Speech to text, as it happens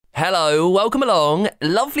Hello, welcome along.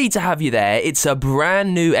 Lovely to have you there. It's a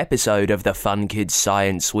brand new episode of the Fun Kids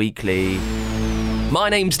Science Weekly. My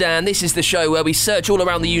name's Dan. This is the show where we search all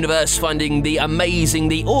around the universe, finding the amazing,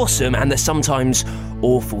 the awesome, and the sometimes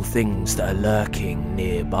awful things that are lurking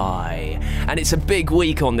nearby. And it's a big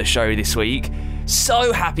week on the show this week.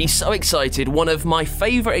 So happy, so excited. One of my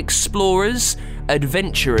favourite explorers,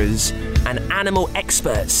 adventurers, and animal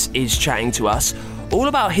experts is chatting to us all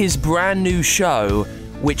about his brand new show,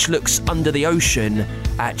 which looks under the ocean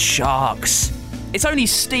at sharks. It's only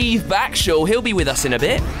Steve Backshall. He'll be with us in a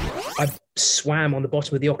bit. I swam on the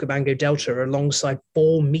bottom of the Okavango Delta alongside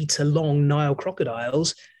 4-metre-long Nile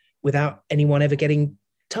crocodiles without anyone ever getting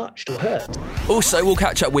touched or hurt. Also, we'll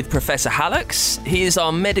catch up with Professor Hallux. He is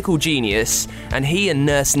our medical genius, and he and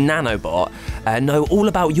Nurse Nanobot know all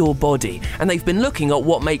about your body, and they've been looking at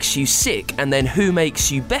what makes you sick and then who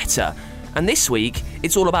makes you better. And this week,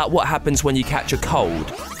 it's all about what happens when you catch a cold.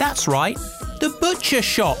 That's right, the butcher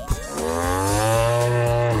shop.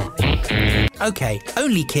 Okay,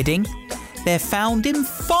 only kidding. They're found in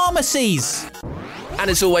pharmacies. And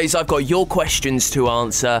as always, I've got your questions to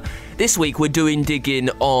answer. This week, we're doing digging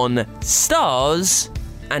on stars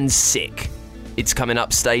and sick. It's coming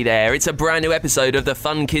up, stay there. It's a brand new episode of the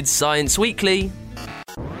Fun Kids Science Weekly.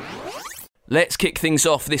 Let's kick things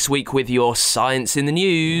off this week with your science in the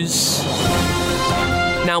news.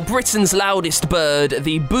 Now, Britain's loudest bird,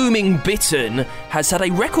 the booming bittern, has had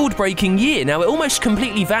a record-breaking year. Now, it almost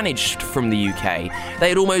completely vanished from the UK. They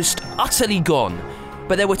had almost utterly gone.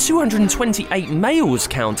 But there were 228 males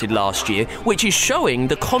counted last year, which is showing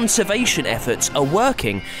the conservation efforts are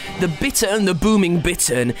working. The bittern, the booming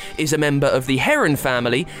bittern, is a member of the heron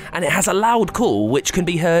family, and it has a loud call which can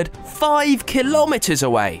be heard 5 kilometres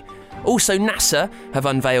away. Also, NASA have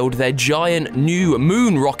unveiled their giant new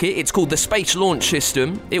moon rocket. It's called the Space Launch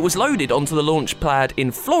System. It was loaded onto the launch pad in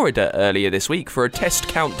Florida earlier this week for a test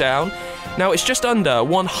countdown. Now, it's just under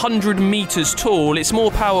 100 metres tall. It's more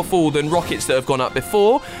powerful than rockets that have gone up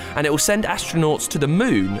before, and it will send astronauts to the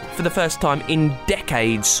moon for the first time in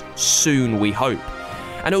decades soon, we hope.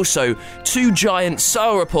 And also, 2 giant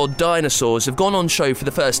sauropod dinosaurs have gone on show for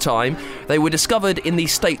the first time. They were discovered in the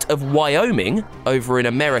state of Wyoming, over in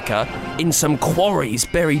America, in some quarries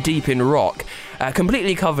buried deep in rock,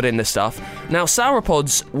 completely covered in the stuff. Now,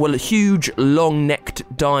 sauropods were huge,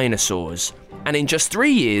 long-necked dinosaurs. And in just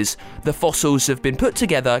 3 years, the fossils have been put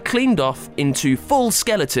together, cleaned off into full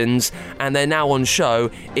skeletons, and they're now on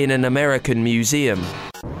show in an American museum.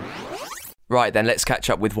 Right then, let's catch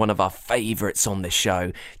up with one of our favourites on the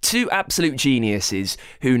show. 2 absolute geniuses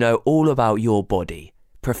who know all about your body.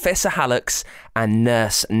 Professor Hallux and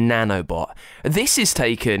Nurse Nanobot. This is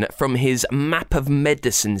taken from his Map of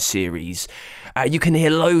Medicine series. You can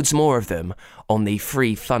hear loads more of them on the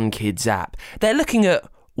free Fun Kids app. They're looking at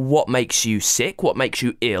what makes you sick, what makes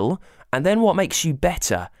you ill, and then what makes you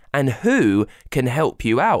better, and who can help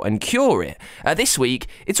you out and cure it. This week,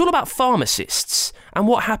 it's all about pharmacists and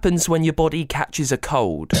what happens when your body catches a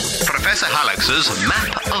cold. Professor Hallux's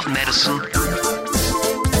Map of Medicine.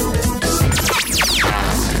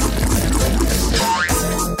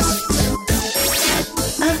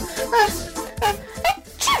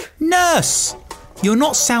 Nurse, you're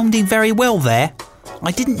not sounding very well there.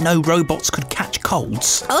 I didn't know robots could catch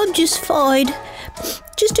colds. I'm just fine.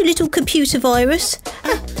 Just a little computer virus.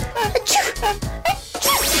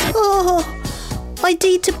 Oh, I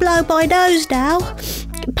need to blow my nose now.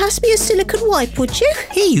 Pass me a silicone wipe, would you?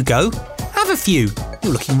 Here you go. Have a few.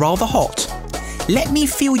 You're looking rather hot. Let me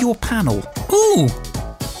feel your panel. Ooh,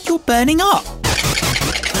 you're burning up.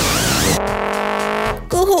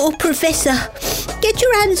 Oh, Professor, get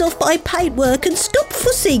your hands off my paintwork and stop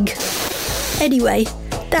fussing. Anyway,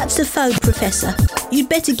 that's the phone, Professor. You'd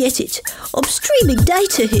better get it. I'm streaming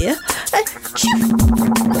data here.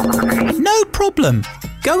 No problem.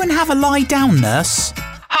 Go and have a lie down, Nurse.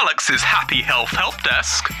 Hallux's Happy Health Help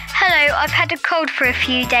Desk. Hello, I've had a cold for a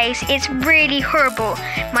few days. It's really horrible.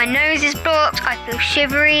 My nose is blocked, I feel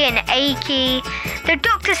shivery and achy. The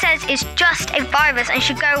doctor says it's just a virus and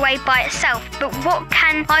should go away by itself, but what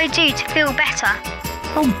can I do to feel better?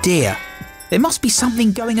 Oh dear. There must be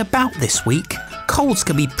something going about this week. Colds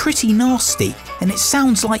can be pretty nasty, and it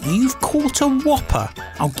sounds like you've caught a whopper.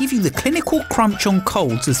 I'll give you the clinical crunch on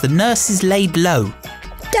colds as the nurse is laid low.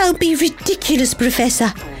 Don't be ridiculous,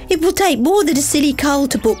 Professor. It will take more than a silly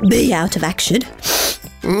cold to put me out of action.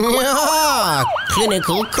 Ah,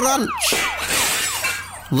 clinical crunch.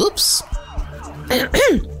 Whoops.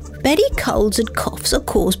 Many colds and coughs are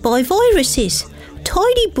caused by viruses,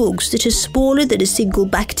 tiny bugs that are smaller than a single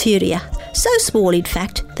bacteria. So small, in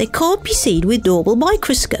fact, they can't be seen with normal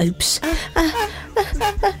microscopes.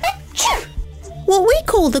 What we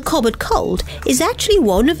call the common cold is actually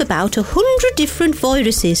one of about 100 different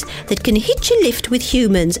viruses that can hitch a lift with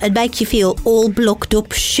humans and make you feel all blocked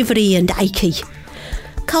up, shivery and achy.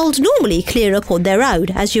 Colds normally clear up on their own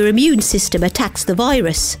as your immune system attacks the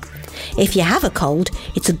virus. If you have a cold,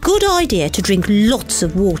 it's a good idea to drink lots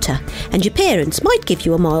of water, and your parents might give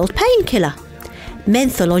you a mild painkiller.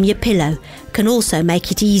 Menthol on your pillow can also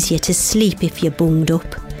make it easier to sleep if you're bunged up.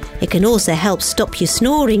 It can also help stop you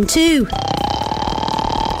snoring too.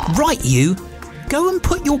 Right, you. Go and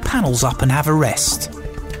put your panels up and have a rest.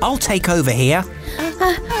 I'll take over here.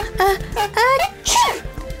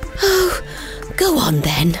 Oh, go on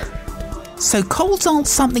then. So colds aren't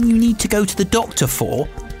something you need to go to the doctor for,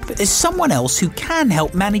 but there's someone else who can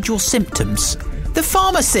help manage your symptoms. The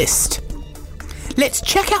pharmacist. Let's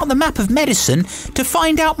check out the map of medicine to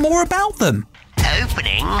find out more about them.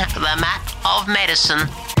 Opening the map of medicine.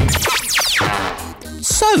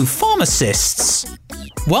 So, pharmacists.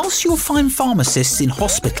 Whilst you'll find pharmacists in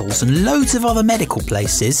hospitals and loads of other medical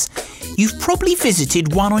places, you've probably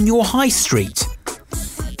visited one on your high street.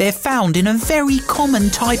 They're found in a very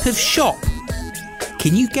common type of shop.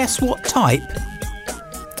 Can you guess what type?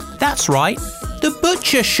 That's right, the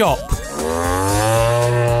butcher shop.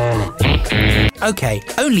 Okay,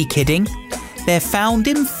 only kidding. They're found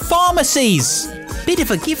in pharmacies. Bit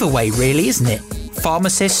of a giveaway really, isn't it?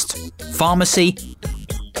 Pharmacist, pharmacy.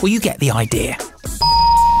 Well, you get the idea.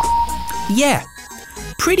 Yeah,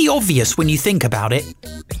 pretty obvious when you think about it.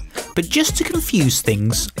 But just to confuse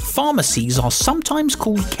things, pharmacies are sometimes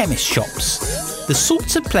called chemist shops. The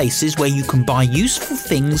sorts of places where you can buy useful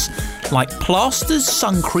things like plasters,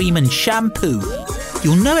 sun cream and shampoo.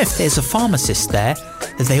 You'll know if there's a pharmacist there,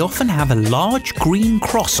 as they often have a large green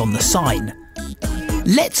cross on the sign.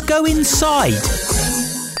 Let's go inside.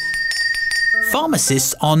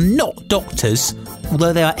 Pharmacists are not doctors,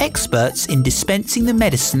 although they are experts in dispensing the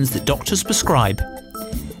medicines that doctors prescribe.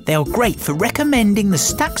 They are great for recommending the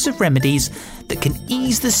stacks of remedies that can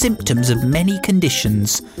ease the symptoms of many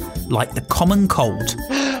conditions, like the common cold.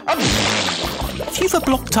 If you've a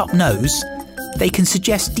blocked up nose, they can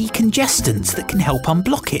suggest decongestants that can help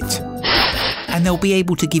unblock it. And they'll be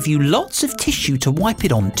able to give you lots of tissue to wipe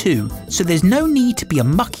it on too, so there's no need to be a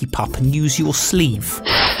mucky pup and use your sleeve.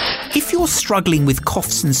 If you're struggling with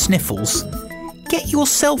coughs and sniffles, get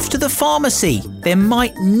yourself to the pharmacy. There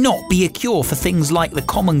might not be a cure for things like the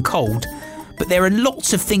common cold, but there are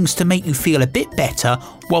lots of things to make you feel a bit better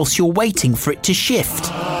whilst you're waiting for it to shift.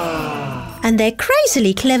 And they're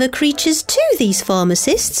crazily clever creatures too, these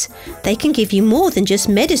pharmacists. They can give you more than just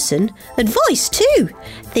medicine, advice too.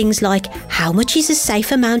 Things like how much is a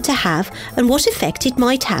safe amount to have and what effect it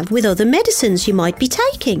might have with other medicines you might be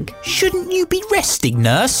taking. Shouldn't you be resting,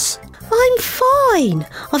 nurse? I'm fine.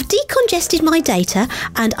 I've decongested my data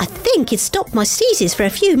and I think it stopped my sneezes for a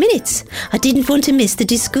few minutes. I didn't want to miss the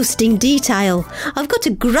disgusting detail. I've got a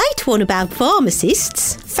great one about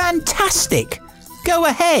pharmacists. Fantastic. Go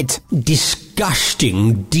ahead.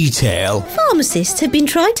 Disgusting detail. Pharmacists have been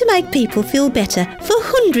trying to make people feel better for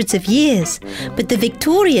hundreds of years, but the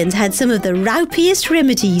Victorians had some of the roupiest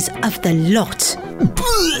remedies of the lot.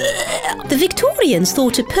 The Victorians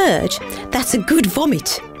thought a purge, that's a good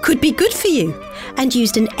vomit, could be good for you, and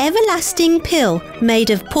used an everlasting pill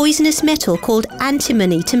made of poisonous metal called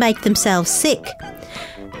antimony to make themselves sick.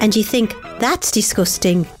 And you think, that's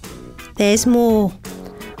disgusting. There's more.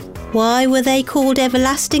 Why were they called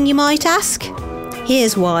everlasting, you might ask?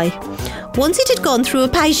 Here's why. Once it had gone through a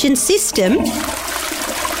patient's system,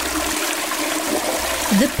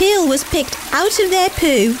 the pill was picked out of their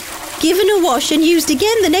poo, given a wash and used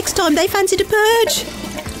again the next time they fancied a purge.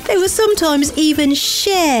 They were sometimes even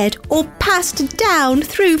shared or passed down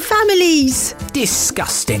through families.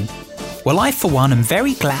 Disgusting. Well, I for one am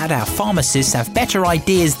very glad our pharmacists have better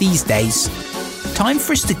ideas these days. Time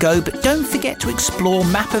for us to go, but don't forget to explore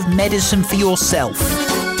Map of Medicine for yourself.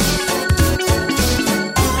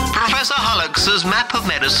 Professor Hullox's Map of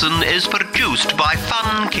Medicine is produced by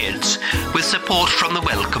Fun Kids with support from the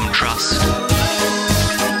Wellcome Trust.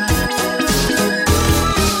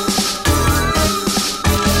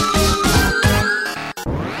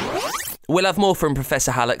 We'll have more from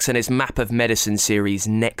Professor Hullox and his Map of Medicine series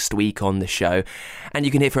next week on the show. And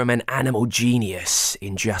you can hear from an animal genius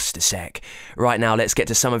in just a sec. Right now, let's get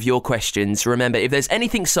to some of your questions. Remember, if there's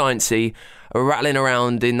anything sciencey rattling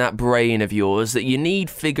around in that brain of yours that you need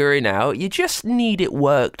figuring out, you just need it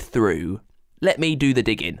worked through, let me do the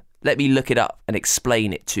digging. Let me look it up and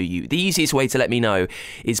explain it to you. The easiest way to let me know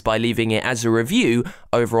is by leaving it as a review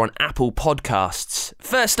over on Apple Podcasts.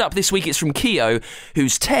 First up this week, it's from Keo,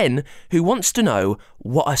 who's 10, who wants to know,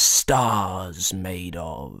 what are stars made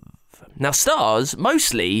of? Now, stars,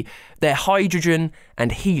 mostly, they're hydrogen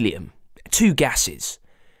and helium, two gases.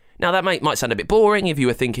 Now, that might sound a bit boring if you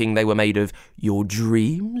were thinking they were made of your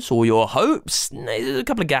dreams or your hopes. There's a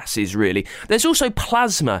couple of gases, really. There's also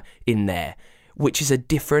plasma in there, which is a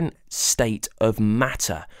different state of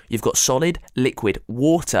matter. You've got solid, liquid,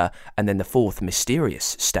 water, and then the fourth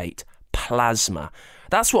mysterious state, plasma.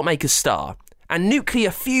 That's what makes a star. And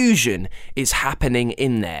nuclear fusion is happening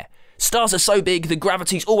in there. Stars are so big, the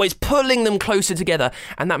gravity's always pulling them closer together,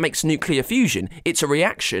 and that makes nuclear fusion. It's a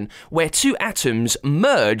reaction where two atoms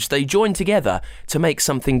merge, they join together to make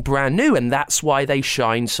something brand new, and that's why they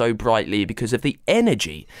shine so brightly, because of the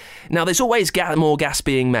energy. Now, there's always more gas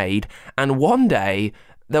being made, and one day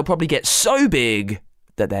they'll probably get so big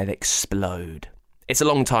that they'll explode. It's a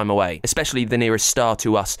long time away, especially the nearest star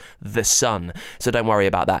to us, the sun. So don't worry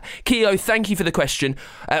about that. Keo, thank you for the question.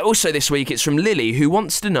 Also this week, it's from Lily, who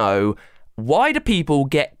wants to know, why do people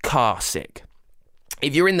get car sick?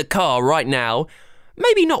 If you're in the car right now,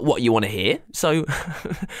 maybe not what you want to hear. So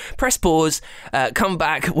press pause, come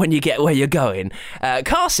back when you get where you're going.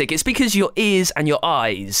 Car sick, it's because your ears and your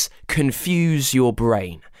eyes confuse your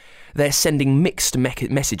brain. They're sending mixed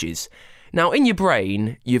messages. Now, in your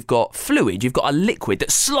brain, you've got fluid, you've got a liquid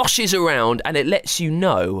that sloshes around and it lets you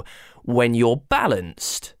know when you're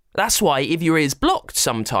balanced. That's why if your ear's blocked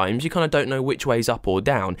sometimes, you kind of don't know which way's up or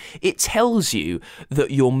down. It tells you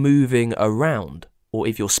that you're moving around, or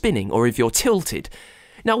if you're spinning, or if you're tilted.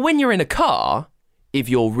 Now, when you're in a car, if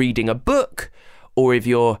you're reading a book, or if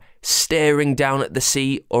you're staring down at the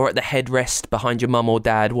seat or at the headrest behind your mum or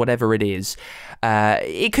dad, whatever it is,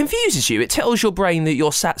 it confuses you. It tells your brain that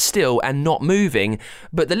you're sat still and not moving,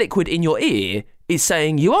 but the liquid in your ear is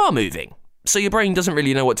saying you are moving. So your brain doesn't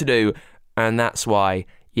really know what to do, and that's why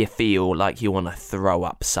you feel like you want to throw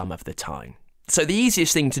up some of the time. So the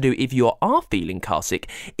easiest thing to do if you are feeling car sick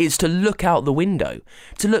is to look out the window,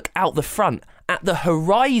 to look out the front, at the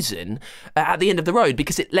horizon, at the end of the road,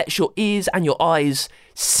 because it lets your ears and your eyes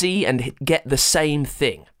see and get the same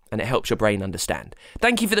thing, and it helps your brain understand.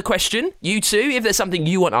 Thank you for the question. You too, if there's something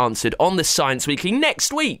you want answered on the Science Weekly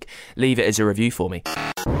next week, leave it as a review for me.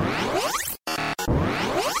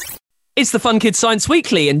 It's the Fun Kids Science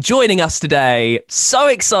Weekly, and joining us today, so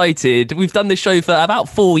excited. We've done this show for about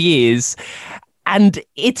 4 years, and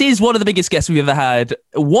it is one of the biggest guests we've ever had.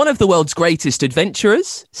 One of the world's greatest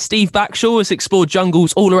adventurers, Steve Backshall, has explored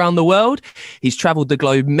jungles all around the world. He's travelled the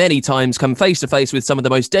globe many times, come face to face with some of the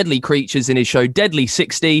most deadly creatures in his show Deadly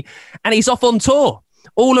 60, and he's off on tour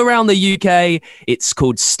all around the UK. It's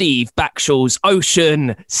called Steve Backshall's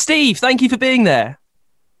Ocean. Steve, thank you for being there.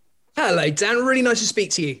 Hello, Dan. Really nice to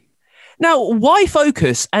speak to you. Now, why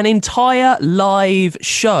focus an entire live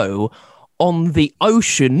show on the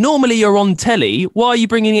ocean? Normally you're on telly. Why are you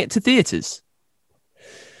bringing it to theatres?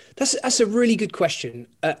 That's a really good question.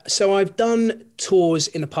 So I've done tours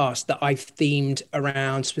in the past that I've themed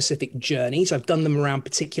around specific journeys. I've done them around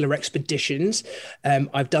particular expeditions.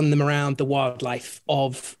 I've done them around the wildlife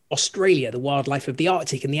of Australia, the wildlife of the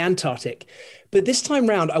Arctic and the Antarctic. But this time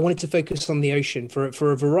round, I wanted to focus on the ocean for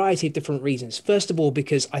a variety of different reasons. First of all,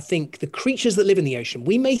 because I think the creatures that live in the ocean,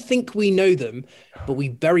 we may think we know them, but we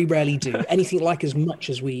very rarely do anything like as much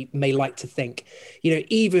as we may like to think. You know,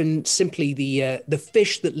 even simply the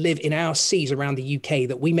fish that live in our seas around the UK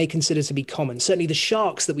that we may consider to be common, certainly the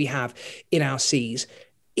sharks that we have in our seas,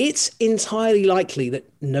 it's entirely likely that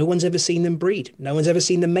no one's ever seen them breed. No one's ever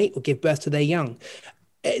seen them mate or give birth to their young.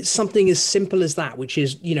 It's something as simple as that, which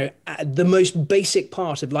is, you know, the most basic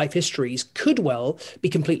part of life histories could well be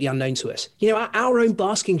completely unknown to us. You know, our own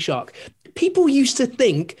basking shark, people used to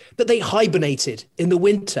think that they hibernated in the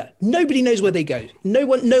winter. Nobody knows where they go. No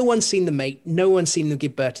one's seen them mate. No one's seen them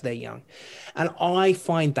give birth to their young. And I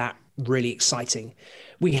find that really exciting.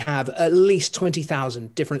 We have at least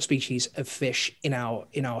 20,000 different species of fish in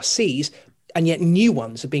our seas, and yet new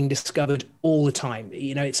ones are being discovered all the time.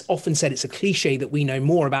 You know, it's often said, it's a cliche that we know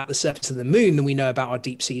more about the surface of the moon than we know about our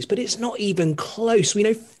deep seas, but it's not even close. We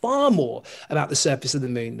know far more about the surface of the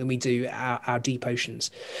moon than we do our deep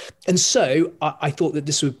oceans. And so I thought that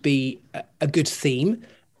this would be a good theme.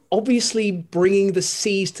 Obviously, bringing the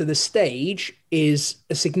seas to the stage is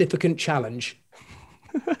a significant challenge.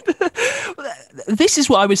 This is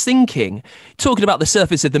what I was thinking. Talking about the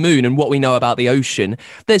surface of the moon and what we know about the ocean,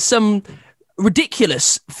 there's some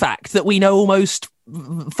ridiculous fact that we know almost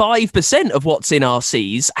 5% of what's in our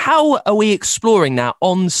seas. How are we exploring that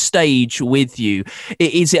on stage with you?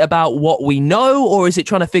 Is it about what we know, or is it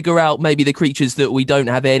trying to figure out maybe the creatures that we don't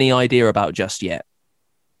have any idea about just yet?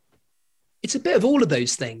 It's a bit of all of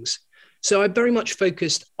those things. So I'm very much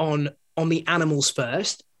focused on the animals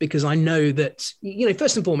first, because I know that,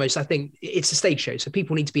 first and foremost, I think it's a stage show, so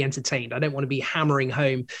people need to be entertained. I don't want to be hammering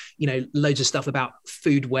home, loads of stuff about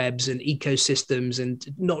food webs and ecosystems and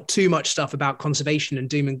not too much stuff about conservation and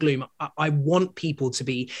doom and gloom. I want people to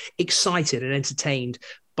be excited and entertained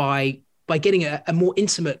by getting a more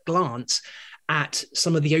intimate glance at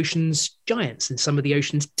some of the ocean's giants and some of the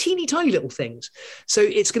ocean's teeny tiny little things. So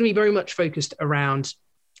it's going to be very much focused around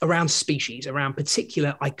species, around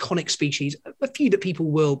particular iconic species, a few that people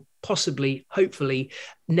will possibly, hopefully,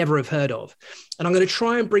 never have heard of. And I'm going to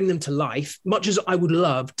try and bring them to life, much as I would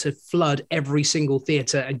love to flood every single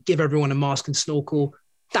theatre and give everyone a mask and snorkel.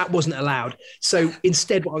 That wasn't allowed. So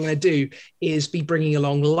instead, what I'm going to do is be bringing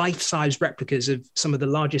along life-size replicas of some of the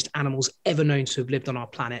largest animals ever known to have lived on our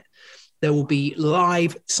planet. There will be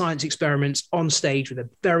live science experiments on stage with a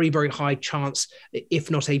very, very high chance,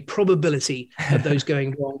 if not a probability, of those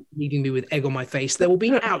going wrong, leaving me with egg on my face. There will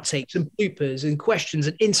be outtakes and bloopers and questions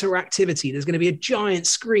and interactivity. There's going to be a giant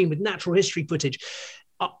screen with natural history footage.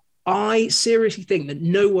 I seriously think that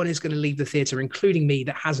no one is going to leave the theatre, including me,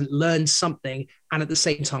 that hasn't learned something and at the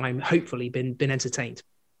same time, hopefully, been entertained.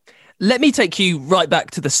 Let me take you right back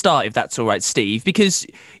to the start, if that's all right, Steve, because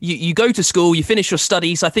you go to school, you finish your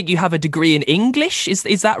studies. I think you have a degree in English.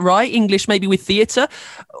 Is that right? English, maybe with theatre.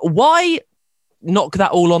 Why knock that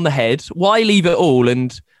all on the head? Why leave it all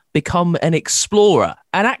and become an explorer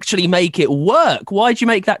and actually make it work? Why did you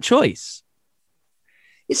make that choice?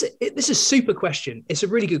 This is a super question. It's a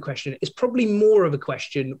really good question. It's probably more of a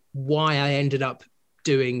question why I ended up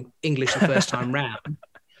doing English the first time round.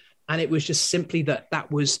 And it was just simply that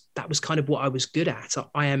was kind of what I was good at.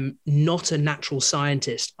 I am not a natural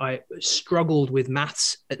scientist. I struggled with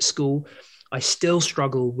maths at school. I still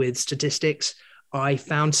struggle with statistics. I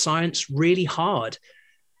found science really hard.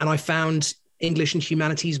 And I found English and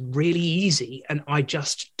humanities really easy. And I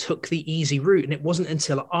just took the easy route. And it wasn't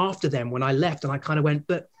until after then when I left and I kind of went,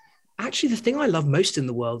 but actually the thing I love most in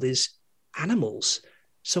the world is animals.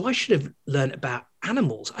 So I should have learned about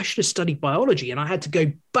animals. I should have studied biology, and I had to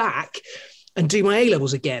go back and do my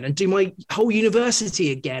A-levels again and do my whole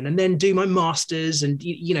university again and then do my master's and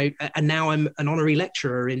now I'm an honorary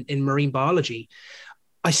lecturer in marine biology.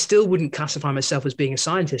 I still wouldn't classify myself as being a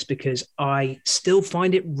scientist because I still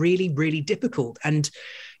find it really, really difficult. And,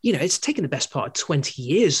 it's taken the best part of 20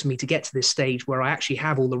 years for me to get to this stage where I actually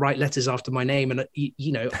have all the right letters after my name. And,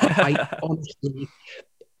 I honestly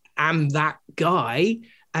am that guy.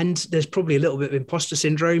 And there's probably a little bit of imposter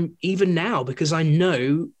syndrome even now because I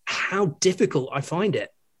know how difficult I find it.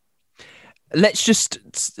 Let's just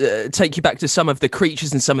take you back to some of the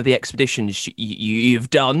creatures and some of the expeditions you've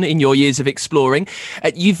done in your years of exploring.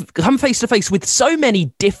 You've come face to face with so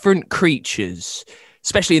many different creatures,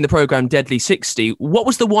 especially in the programme Deadly 60. What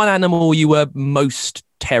was the one animal you were most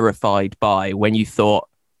terrified by when you thought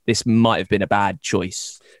this might have been a bad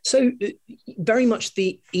choice? So very much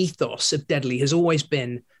the ethos of Deadly has always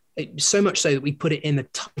been, so much so that we put it in the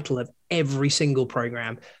title of every single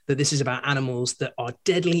program, that this is about animals that are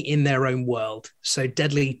deadly in their own world. So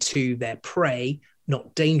deadly to their prey,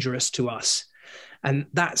 not dangerous to us. And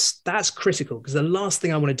that's critical, because the last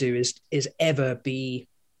thing I want to do is ever be,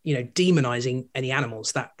 demonizing any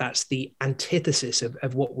animals. That's the antithesis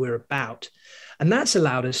of what we're about. And that's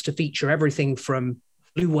allowed us to feature everything from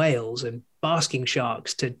blue whales and basking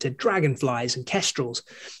sharks to dragonflies and kestrels.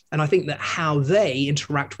 And I think that how they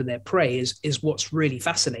interact with their prey is what's really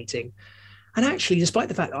fascinating. And actually, despite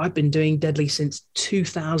the fact that I've been doing Deadly since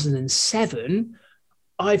 2007,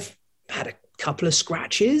 I've had a couple of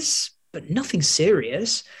scratches, but nothing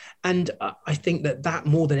serious. And I think that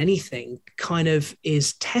more than anything kind of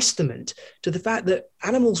is testament to the fact that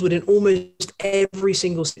animals would in almost every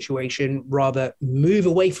single situation rather move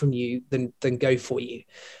away from you than go for you.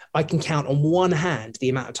 I can count on one hand the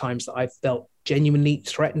amount of times that I've felt genuinely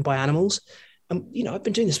threatened by animals. I've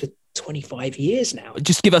been doing this for 25 years now.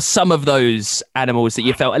 Just give us some of those animals that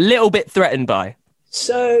you felt a little bit threatened by.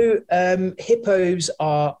 So hippos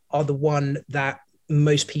are the one that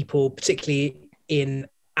most people, particularly in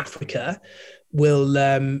Africa, will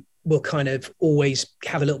kind of always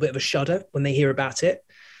have a little bit of a shudder when they hear about it.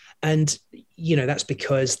 And, that's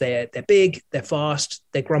because they're big, they're fast,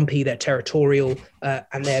 they're grumpy, they're territorial,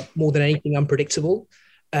 and they're more than anything unpredictable.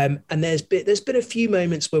 And there's been a few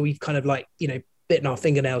moments where we've kind of bitten our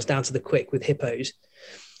fingernails down to the quick with hippos.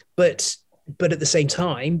 But But at the same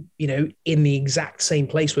time, in the exact same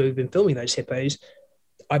place where we've been filming those hippos,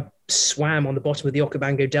 I swam on the bottom of the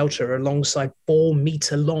Okavango Delta alongside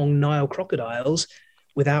 4-meter long Nile crocodiles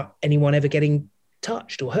without anyone ever getting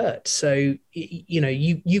touched or hurt. So,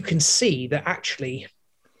 you can see that actually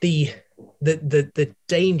the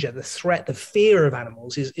danger, the threat, the fear of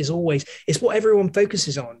animals is always, it's what everyone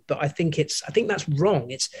focuses on. But I think that's wrong.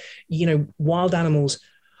 It's, wild animals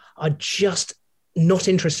are just not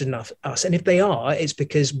interested enough in us. And if they are, it's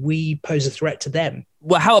because we pose a threat to them.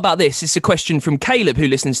 Well, how about this? It's a question from Caleb, who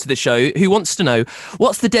listens to the show, who wants to know,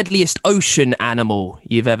 what's the deadliest ocean animal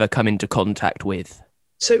you've ever come into contact with?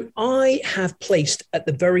 So I have placed at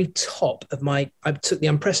the very top of I took the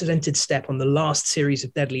unprecedented step on the last series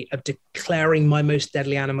of Deadly of declaring my most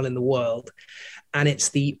deadly animal in the world. And it's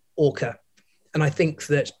the orca. And I think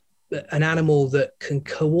that an animal that can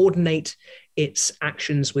coordinate its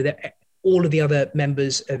actions with all of the other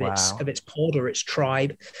members of its pod or its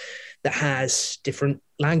tribe, that has different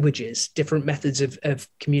languages, different methods of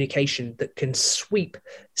communication, that can sweep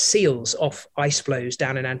seals off ice floes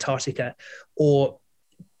down in Antarctica, or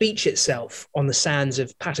beach itself on the sands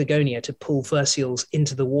of Patagonia to pull fur seals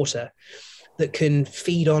into the water, that can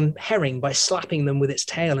feed on herring by slapping them with its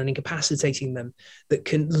tail and incapacitating them, that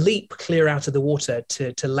can leap clear out of the water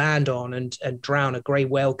to land on and drown a grey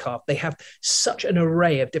whale calf. They have such an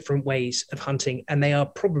array of different ways of hunting, and they are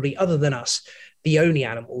probably, other than us, the only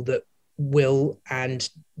animal that will and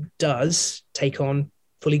does take on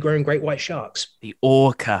fully grown great white sharks. The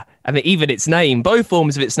orca. I mean, even its name, both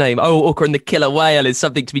forms of its name, orca and the killer whale, is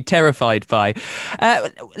something to be terrified by.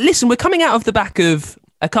 Listen, we're coming out of the back of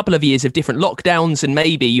a couple of years of different lockdowns, and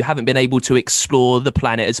maybe you haven't been able to explore the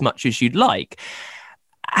planet as much as you'd like.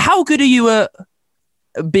 How good are you at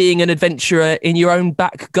being an adventurer in your own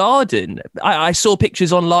back garden? I saw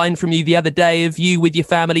pictures online from you the other day of you with your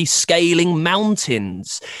family scaling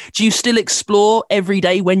mountains. Do you still explore every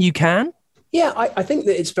day when you can? Yeah, I think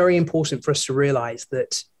that it's very important for us to realize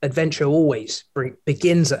that adventure always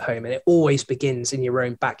begins at home, and it always begins in your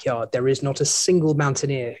own backyard. There is not a single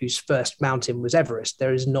mountaineer whose first mountain was Everest.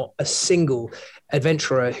 There is not a single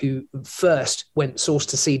adventurer who first went source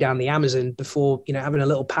to sea down the Amazon before, having a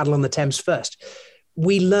little paddle on the Thames first.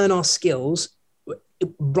 We learn our skills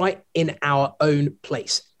right in our own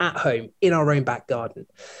place, at home, in our own back garden.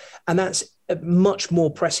 And that's much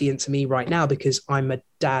more prescient to me right now because I'm a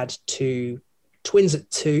dad to twins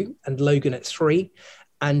at 2 and Logan at 3.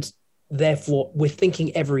 And therefore, we're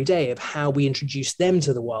thinking every day of how we introduce them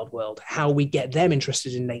to the wild world, how we get them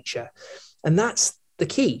interested in nature. And that's the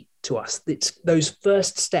key to us. It's those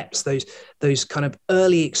first steps, those kind of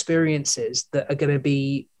early experiences that are going to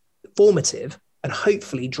be formative and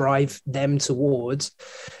hopefully drive them towards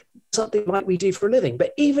something like we do for a living.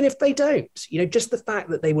 But even if they don't, just the fact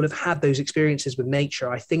that they will have had those experiences with nature,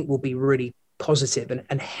 I think will be really positive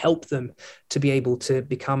and help them to be able to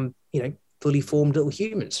become, fully formed little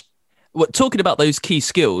humans. Well, talking about those key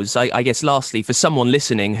skills, I guess lastly, for someone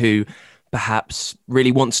listening who perhaps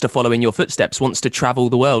really wants to follow in your footsteps, wants to travel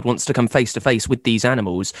the world, wants to come face to face with these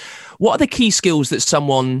animals, what are the key skills that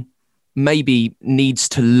someone maybe needs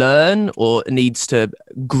to learn or needs to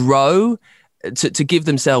grow to give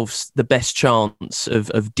themselves the best chance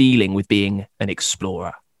of dealing with being an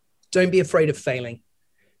explorer? Don't be afraid of failing.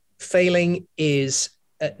 Failing is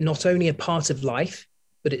not only a part of life,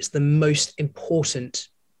 but it's the most important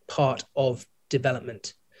part of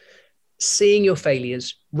development. Seeing your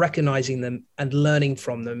failures, recognizing them, and learning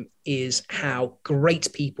from them is how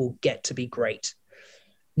great people get to be great.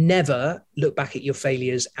 Never look back at your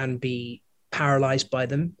failures and be paralyzed by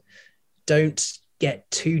them. Don't get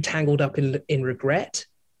too tangled up in regret.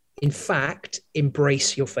 In fact,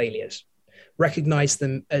 embrace your failures. Recognize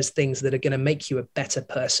them as things that are going to make you a better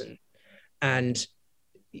person and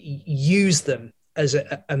use them as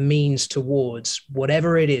a means towards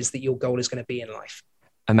whatever it is that your goal is going to be in life.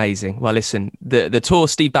 Amazing. Well, listen, the tour,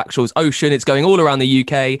 Steve Backshall's Ocean, it's going all around the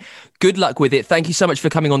UK. Good luck with it. Thank you so much for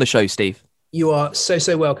coming on the show, Steve. You are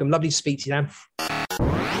so welcome. Lovely to speak to you, Dan.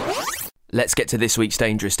 Let's get to this week's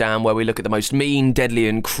Dangerous Dan, where we look at the most mean, deadly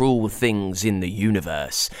and cruel things in the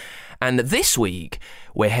universe. And this week,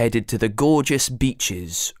 we're headed to the gorgeous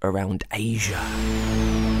beaches around Asia.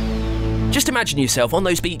 Just imagine yourself on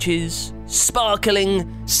those beaches,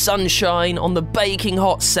 sparkling sunshine on the baking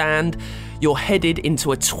hot sand. You're headed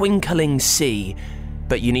into a twinkling sea,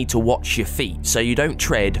 but you need to watch your feet so you don't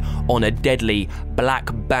tread on a deadly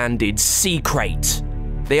black-banded sea crate.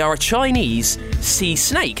 They are a Chinese sea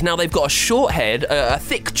snake. Now, they've got a short head, a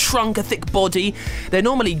thick trunk, a thick body. They're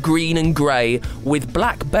normally green and grey with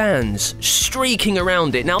black bands streaking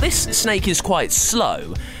around it. Now, this snake is quite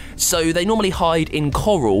slow, So they normally hide in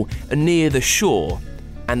coral near the shore,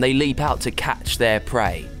 and they leap out to catch their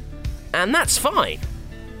prey. And that's fine.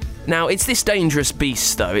 Now, it's this dangerous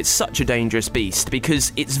beast, though. It's such a dangerous beast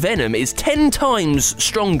because its venom is 10 times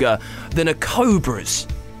stronger than a cobra's.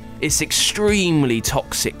 It's extremely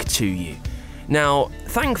toxic to you. Now,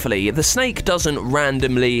 thankfully, the snake doesn't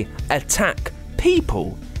randomly attack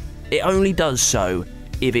people. It only does so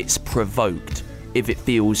if it's provoked, if it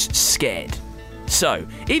feels scared. So,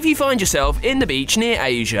 if you find yourself in the beach near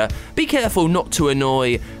Asia, be careful not to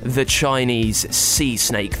annoy the Chinese sea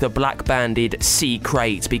snake, the black-banded sea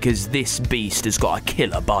crate, because this beast has got a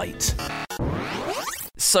killer bite.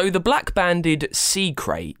 So the black-banded sea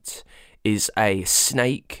crate is a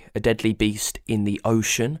snake, a deadly beast in the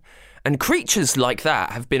ocean, and creatures like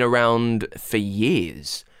that have been around for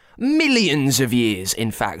years. Millions of years,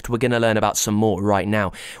 in fact. We're going to learn about some more right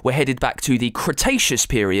now. We're headed back to the Cretaceous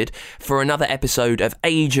period for another episode of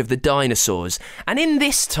Age of the Dinosaurs. And in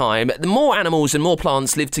this time, more animals and more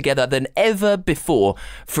plants lived together than ever before,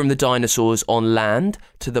 from the dinosaurs on land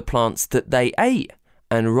to the plants that they ate.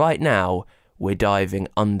 And right now, we're diving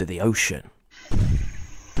under the ocean.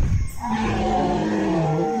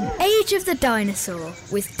 Age of the Dinosaur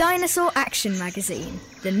with Dinosaur Action Magazine,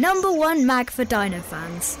 the #1 mag for dino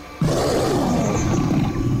fans.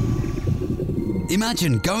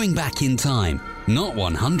 Imagine going back in time, not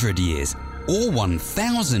 100 years or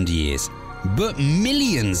 1,000 years, but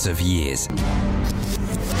millions of years.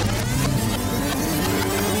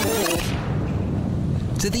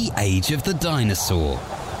 To the Age of the Dinosaur.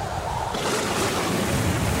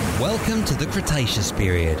 Welcome to the Cretaceous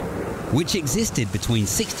period, which existed between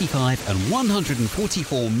 65 and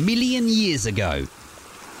 144 million years ago.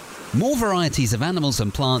 More varieties of animals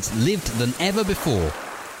and plants lived than ever before.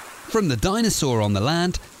 From the dinosaur on the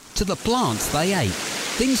land to the plants they ate,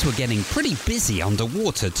 things were getting pretty busy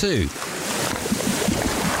underwater too.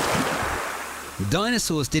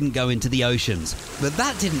 Dinosaurs didn't go into the oceans, but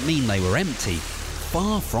that didn't mean they were empty.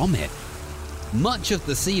 Far from it. Much of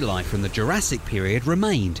the sea life from the Jurassic period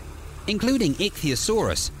remained, including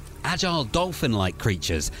Ichthyosaurus, agile dolphin-like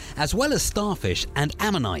creatures, as well as starfish and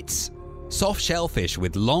ammonites, soft shellfish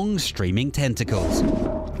with long streaming tentacles.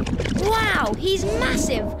 Wow, he's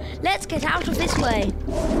massive! Let's get out of this way.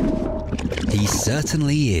 He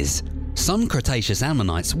certainly is. Some Cretaceous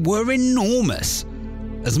ammonites were enormous,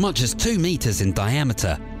 as much as 2 meters in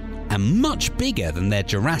diameter, and much bigger than their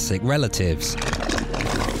Jurassic relatives.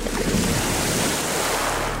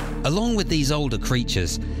 Along with these older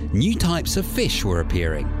creatures, new types of fish were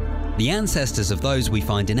appearing, the ancestors of those we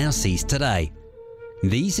find in our seas today.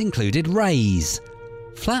 These included rays,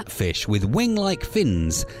 flatfish with wing-like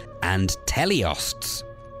fins, and teleosts,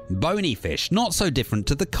 bony fish not so different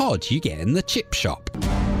to the cod you get in the chip shop.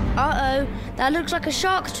 Uh-oh, that looks like a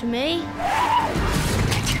shark to me.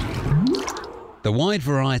 The wide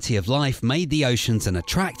variety of life made the oceans an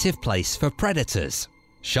attractive place for predators.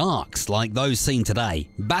 Sharks, like those seen today,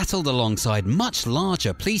 battled alongside much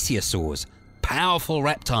larger plesiosaurs, powerful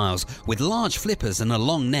reptiles with large flippers and a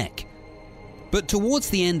long neck. But towards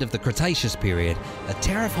the end of the Cretaceous period, a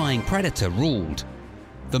terrifying predator ruled: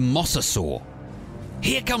 the mosasaur.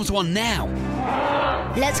 Here comes one now!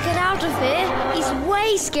 Let's get out of here. He's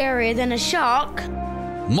way scarier than a shark.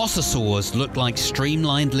 Mosasaurs looked like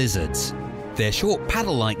streamlined lizards. Their short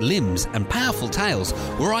paddle-like limbs and powerful tails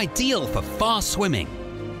were ideal for fast swimming,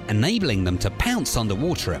 enabling them to pounce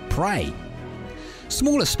underwater at prey.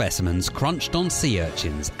 Smaller specimens crunched on sea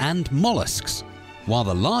urchins and mollusks, while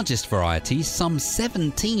the largest varieties, some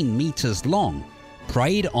 17 meters long,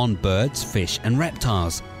 preyed on birds, fish and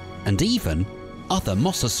reptiles, and even other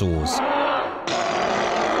mosasaurs.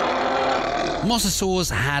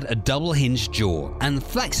 Mosasaurs had a double-hinged jaw and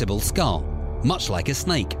flexible skull, much like a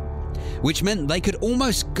snake, which meant they could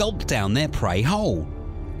almost gulp down their prey whole.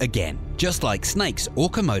 Again, just like snakes or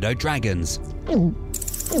Komodo dragons.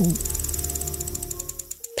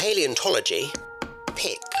 Paleontology,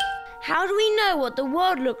 pick. How do we know what the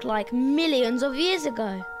world looked like millions of years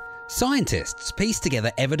ago? Scientists pieced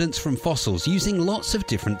together evidence from fossils using lots of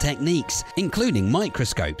different techniques, including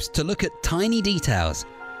microscopes to look at tiny details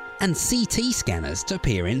and CT scanners to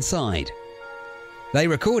peer inside. They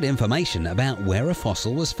record information about where a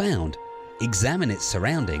fossil was found, examine its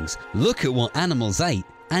surroundings, look at what animals ate,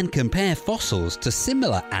 and compare fossils to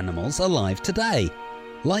similar animals alive today,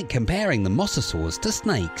 like comparing the mosasaurs to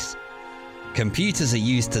snakes. Computers are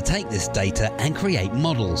used to take this data and create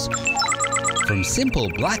models. From simple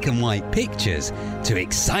black and white pictures to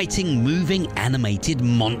exciting moving animated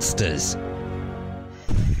monsters.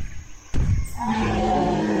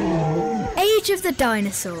 Age of the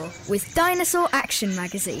Dinosaur with Dinosaur Action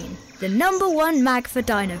Magazine, the #1 mag for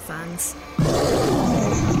dino fans.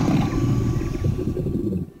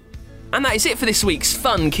 And that is it for this week's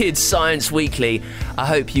Fun Kids Science Weekly. I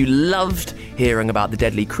hope you loved hearing about the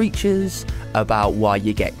deadly creatures, about why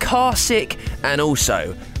you get car sick, and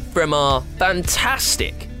also from our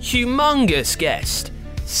fantastic, humongous guest,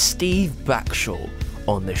 Steve Backshall,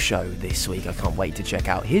 on the show this week. I can't wait to check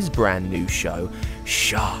out his brand new show,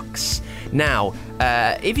 Sharks. Now,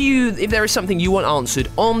 if there is something you want answered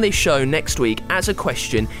on this show next week as a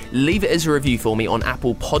question, leave it as a review for me on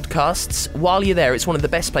Apple Podcasts. While you're there, it's one of the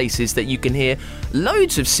best places that you can hear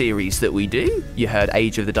loads of series that we do. You heard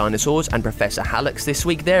Age of the Dinosaurs and Professor Hallux this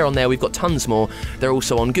week. They're on there. We've got tons more. They're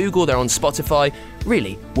also on Google. They're on Spotify.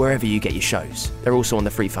 Really, wherever you get your shows. They're also on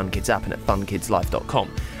the free Fun Kids app and at funkidslive.com.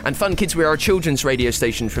 And Fun Kids, we are a children's radio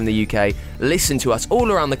station from the UK. Listen to us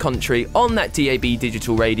all around the country on that DAB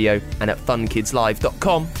digital radio and at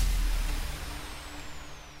funkidslive.com.